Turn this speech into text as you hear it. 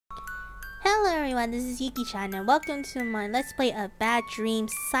Hello everyone, this is Yuki-chan and welcome to my Let's Play A Bad Dream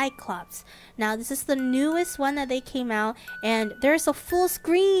Cyclops. Now this is the newest one that they came out and there's a full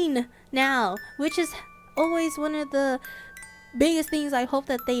screen now, which is always one of the biggest things I hope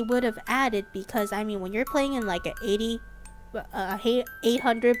that they would have added, because I mean when you're playing in like an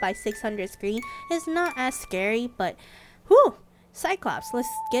 800 by 600 screen, it's not as scary, but whew, Cyclops, let's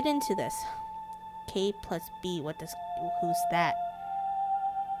get into this. K plus B, who's that?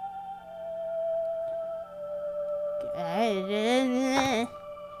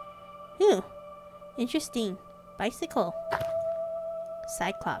 Ooh, interesting. Bicycle.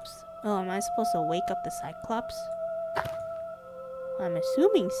 Cyclops. Oh, am I supposed to wake up the Cyclops? I'm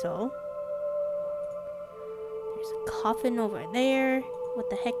assuming so. There's a coffin over there. What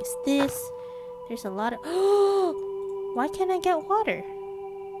the heck is this? There's a lot of... Why can't I get water?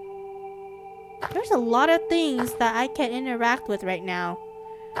 There's a lot of things that I can interact with right now.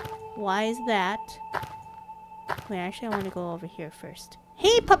 Why is that? Wait, actually I want to go over here first.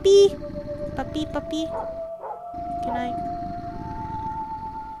 Hey, puppy! Puppy. Can I...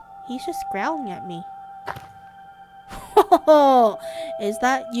 He's just growling at me. Is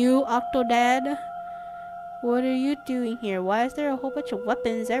that you, Octodad? What are you doing here? Why is there a whole bunch of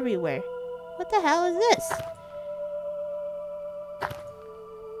weapons everywhere? What the hell is this?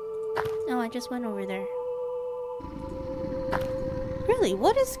 Oh, I just went over there. Really?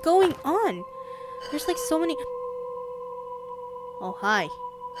 What is going on? There's like so many... Oh, hi.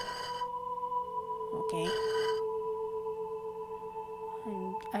 Okay.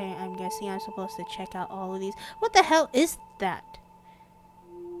 I'm guessing I'm supposed to check out all of these. What the hell is that?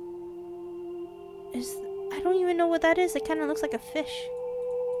 I don't even know what that is. It kind of looks like a fish.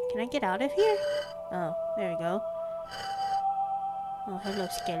 Can I get out of here? Oh, there we go. Oh, hello,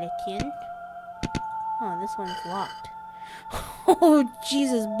 skeleton. Oh, this one's locked. Oh,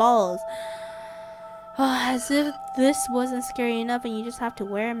 Jesus balls. Oh, as if this wasn't scary enough and you just have to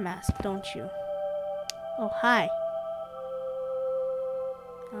wear a mask, don't you? Oh, hi.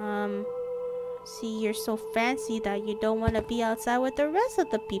 See, you're so fancy that you don't want to be outside with the rest of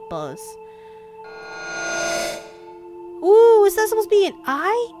the peoples. Ooh, is that supposed to be an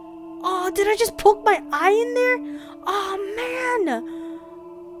eye? Oh, did I just poke my eye in there? Oh, man.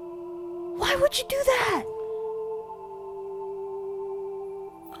 Why would you do that?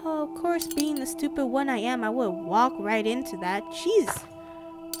 Oh, of course, being the stupid one I am, I would walk right into that. Jeez.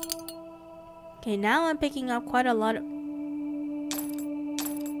 Okay, now I'm picking up quite a lot of...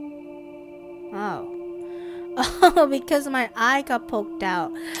 Oh. Oh, because my eye got poked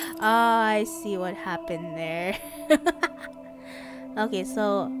out. Oh, I see what happened there. Okay,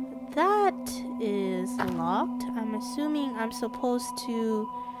 so that is locked. I'm assuming I'm supposed to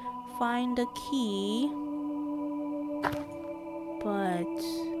find a key. But...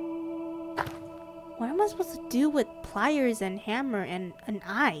 what am I supposed to do with pliers and hammer and an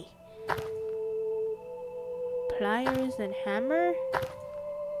eye? Pliers and hammer?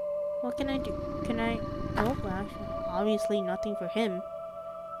 What can I do? Can I... Oh, well, obviously nothing for him.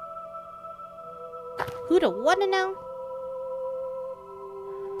 Who to wanna know?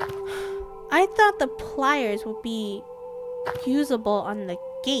 I thought the pliers would be usable on the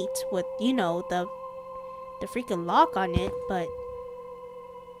gate with, you know, the freaking lock on it, but...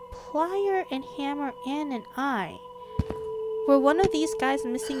 plier and hammer and an eye. Were one of these guys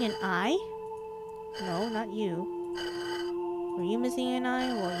missing an eye? No, not you. Were you missing an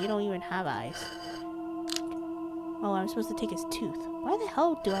eye? Well, you don't even have eyes. Oh, I'm supposed to take his tooth. Why the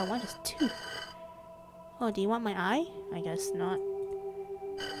hell do I want his tooth? Oh, do you want my eye? I guess not.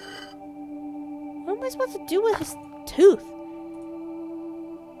 What am I supposed to do with his tooth?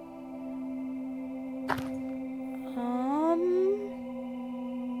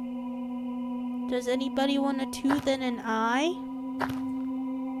 Does anybody want a tooth and an eye?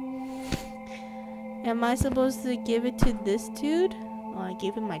 Am I supposed to give it to this dude? Oh, I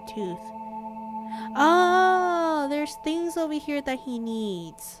gave him my tooth. Oh, there's things over here that he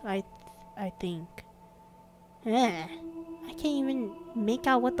needs. I think. I can't even make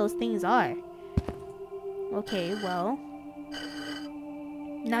out what those things are. Okay, well.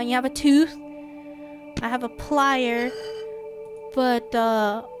 Now you have a tooth. I have a plier. But,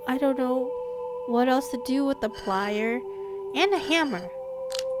 I don't know what else to do with the plier. And a hammer.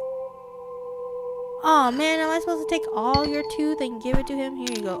 Oh man, am I supposed to take all your tooth and give it to him?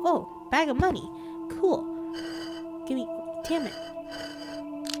 Here you go. Oh, bag of money. Cool. Give me... damn it.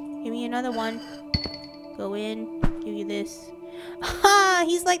 Give me another one. Go in. Give you this. Ah,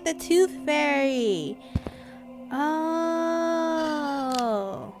 he's like the tooth fairy. Oh.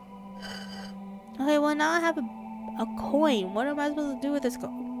 Okay, well now I have a coin. What am I supposed to do with this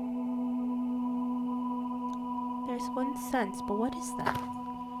coin? There's 1 cent, but what is that?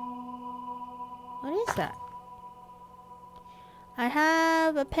 What is that? I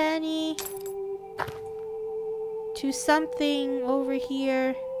have a penny to something over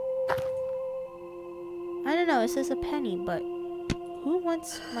here. I don't know, it says a penny, but who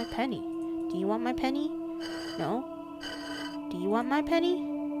wants my penny? Do you want my penny? No? Do you want my penny?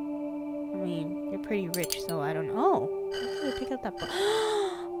 I mean, you're pretty rich, so I don't know. Oh, I'm gonna pick up that bone.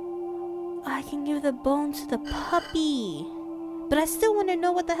 I can give the bone to the puppy. But I still want to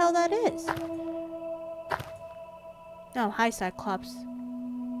know what the hell that is. Oh, hi, Cyclops.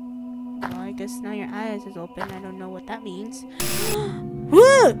 Well, I guess now your eyes is open. I don't know what that means.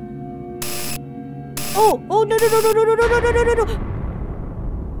 Oh, oh, no, no, no, no, no, no, no, no, no, no, no.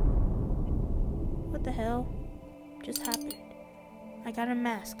 What the hell just happened? I got a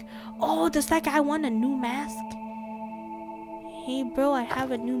mask. Oh, does that guy want a new mask? Hey, bro, I have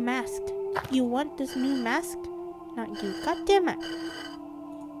a new mask. You want this new mask? Not you. God damn it.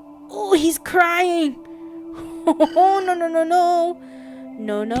 Oh, he's crying. Oh, no, no, no, no.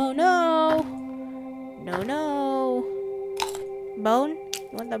 No, no, no. No, no. Bone? You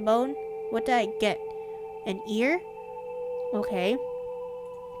want the bone? What did I get? An ear? Okay.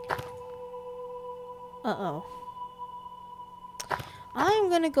 Uh-oh. I'm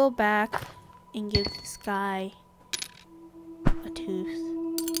gonna go back and give this guy a tooth.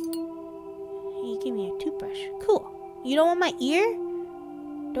 He gave me a toothbrush. Cool. You don't want my ear?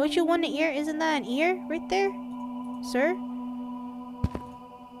 Don't you want an ear? Isn't that an ear right there? Sir?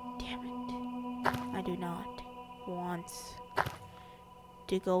 Damn it. I do not want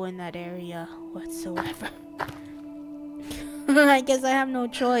to go in that area whatsoever. I guess I have no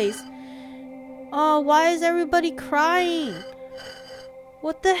choice. Oh, why is everybody crying?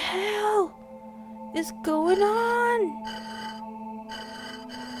 What the hell is going on?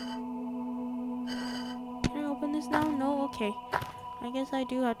 Can I open this now? No? Okay. I guess I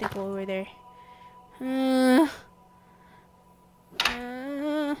do have to go over there.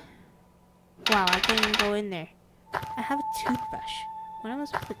 Wow, I can't even go in there. I have a toothbrush. What am I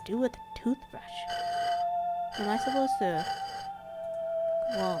supposed to do with a toothbrush? Am I supposed to...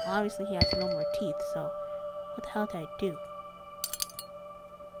 Well, obviously he has no more teeth, so... What the hell did I do?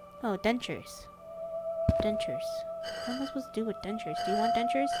 Oh, dentures. Dentures. What am I supposed to do with dentures? Do you want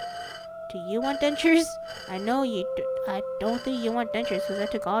dentures? Do you want dentures? I know you do. I don't think you want dentures because I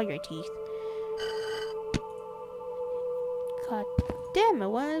took all your teeth. God damn it,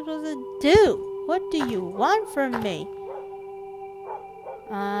 what am I supposed to do? What do you want from me?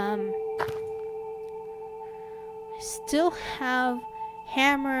 I still have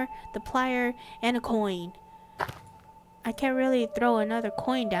hammer, the plier, and a coin. I can't really throw another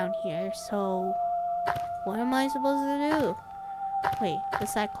coin down here, so what am I supposed to do? Wait, the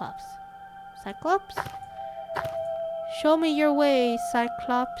Cyclops. Cyclops? Show me your way,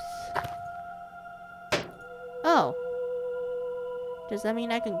 Cyclops. Oh. Does that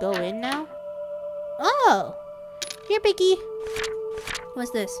mean I can go in now? Oh! Here, Piggy.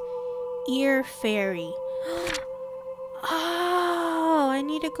 What's this? Ear fairy. Oh, I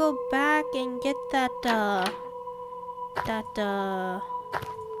need to go back and get that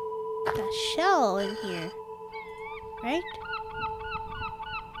shell in here. Right?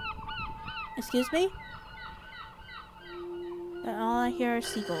 Excuse me? All I hear are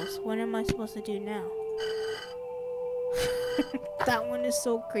seagulls. What am I supposed to do now? That one is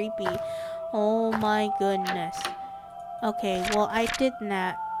so creepy. Oh my goodness. Okay, well I did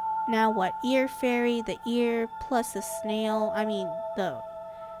that. Now what? Ear fairy, the ear plus the snail. I mean the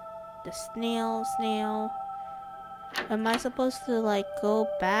snail. Am I supposed to like go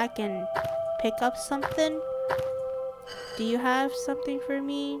back and pick up something? Do you have something for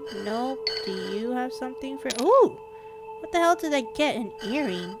me? Nope. Do you have something for... Ooh! What the hell did I get? An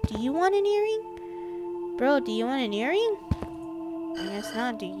earring? Do you want an earring? Bro, do you want an earring? I guess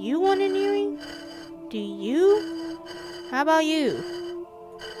not. Do you want an earring? Do you? How about you?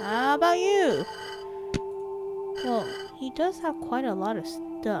 How about you? Well, he does have quite a lot of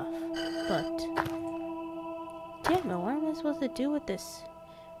stuff, but... Damn it, what am I supposed to do with this?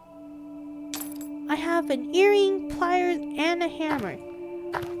 I have an earring, pliers, and a hammer.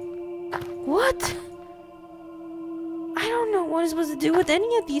 What? I don't know what I'm supposed to do with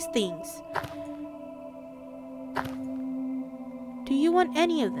any of these things. Do you want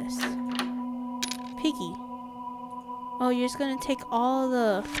any of this? Piggy. Oh, you're just gonna take all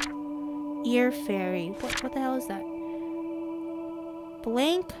the ear fairy. What the hell is that?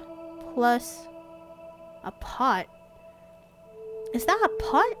 Blank plus a pot. Is that a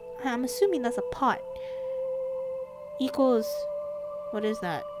pot? I'm assuming that's a pot. Equals... What is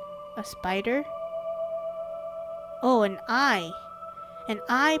that? A spider? Oh, an eye. An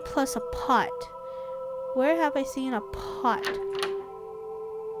eye plus a pot. Where have I seen a pot?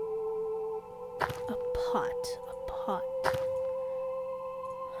 A pot. A pot.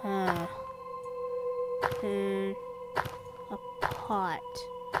 Huh. A pot.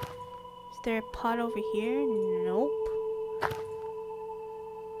 Is there a pot over here? Nope.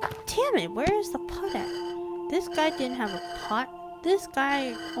 Damn it, where is the pot at? This guy didn't have a pot. This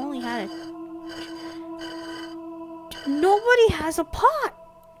guy only had a... Nobody has a pot!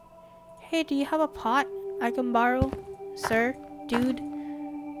 Hey, do you have a pot I can borrow? Sir? Dude?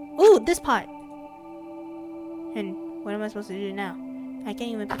 Ooh, this pot! And what am I supposed to do now? I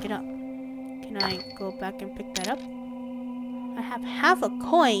can't even pick it up. Can I go back and pick that up? I have half a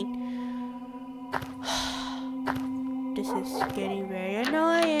coin! This is getting very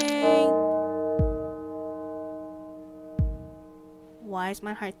annoying! Why is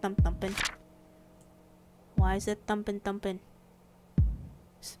my heart thumping? Why is it thumping?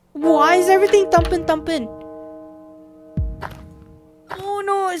 Why is everything thumping? Oh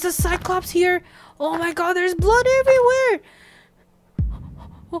no, is a Cyclops here? Oh my god, there's blood everywhere!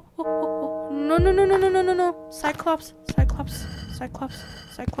 No. Cyclops.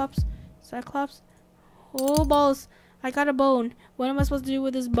 Oh balls. I got a bone. What am I supposed to do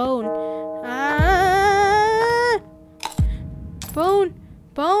with this bone? Ah! Bone.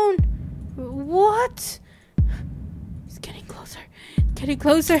 What? It's getting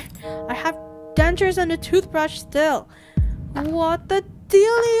closer. I have dentures and a toothbrush still. What the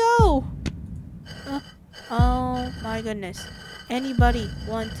dealio? Oh my goodness. Anybody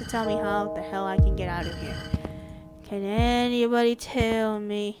want to tell me how the hell I can get out of here? Can anybody tell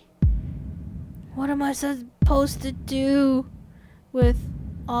me? What am I supposed to do with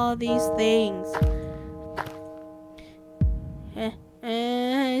all these things?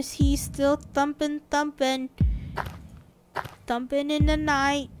 Is he still thumping in the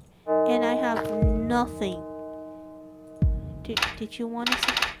night, and I have nothing. Did you want to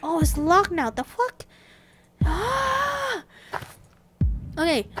see? Oh, it's locked now. The fuck? Ah!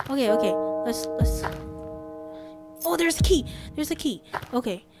 Okay. Let's. Oh, there's a key.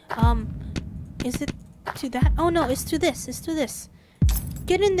 Okay. Is it to that? Oh no, it's to this.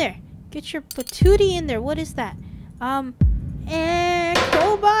 Get in there. Get your patootie in there. What is that?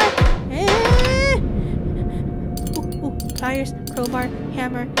 Crowbar. Ooh, pliers, crowbar,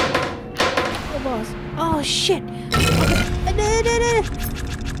 hammer. Oh balls. Oh shit. Okay.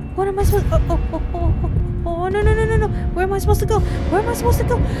 What am I supposed to... Oh, no. Where am I supposed to go? Where am I supposed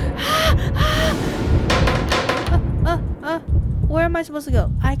to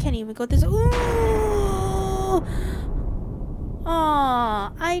go? I can't even go this... Ooh!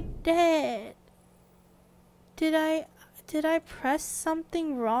 Aw, I did. Did I press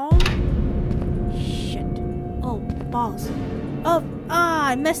something wrong? Shit. Oh, balls.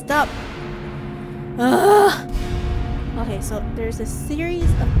 I messed up. Ugh. Okay, so there's a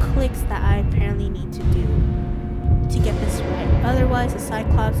series of clicks that I apparently need to do to get this right. Otherwise, the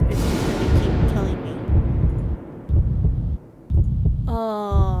Cyclops is just gonna keep killing me.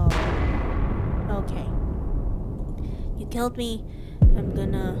 Oh. Okay. You killed me. I'm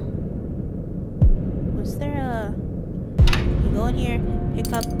gonna... Was there a... You go in here,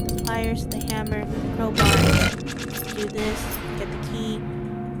 pick up the pliers, the hammer, the crowbar, do this, get the key.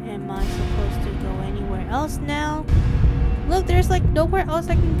 Am I supposed to go anywhere else now? Look, there's like nowhere else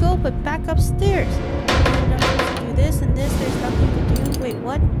I can go but back upstairs. And I'm supposed to do this and this. There's nothing to do. Wait,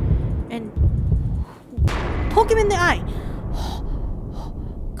 what? And poke him in the eye.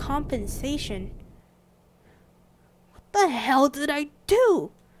 Compensation. What the hell did I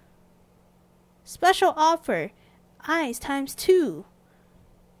do? Special offer. Eyes times 2.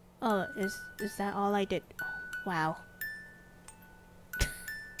 Is that all I did? Wow.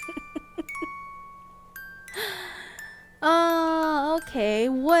 Okay,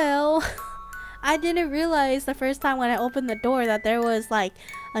 well, I didn't realize the first time when I opened the door that there was like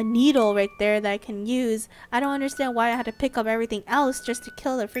a needle right there that I can use. I don't understand why I had to pick up everything else just to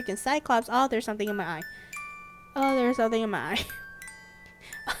kill the freaking Cyclops. Oh, there's something in my eye. I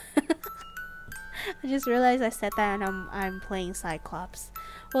just realized I said that and I'm playing Cyclops.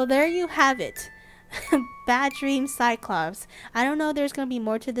 Well, there you have it. Bad Dream Cyclops. I don't know if there's gonna be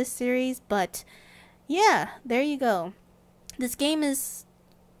more to this series, but yeah, there you go. This game is,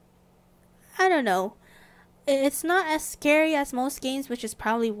 I don't know, it's not as scary as most games, which is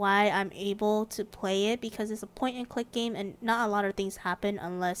probably why I'm able to play it, because it's a point and click game and not a lot of things happen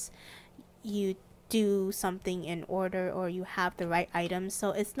unless you do something in order or you have the right items.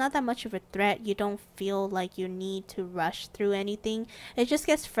 So it's not that much of a threat. You don't feel like you need to rush through anything. It just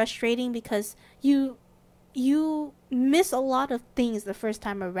gets frustrating because you you miss a lot of things the first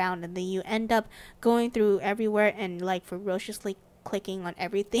time around, and then you end up going through everywhere and like ferociously clicking on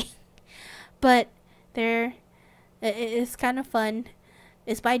everything. But there, it's kind of fun.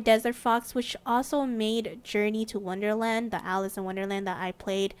 It's by Desert Fox, which also made Journey to Wonderland, the Alice in Wonderland that I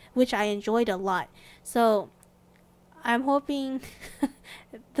played, which I enjoyed a lot. So I'm hoping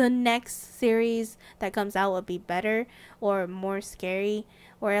the next series that comes out will be better or more scary,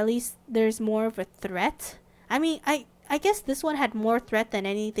 or at least there's more of a threat. I mean, I guess this one had more threat than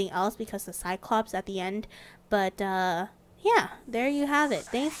anything else because of Cyclops at the end. But yeah, there you have it.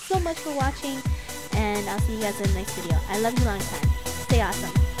 Thanks so much for watching, and I'll see you guys in the next video. I love you long time. Stay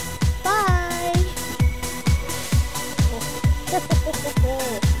awesome.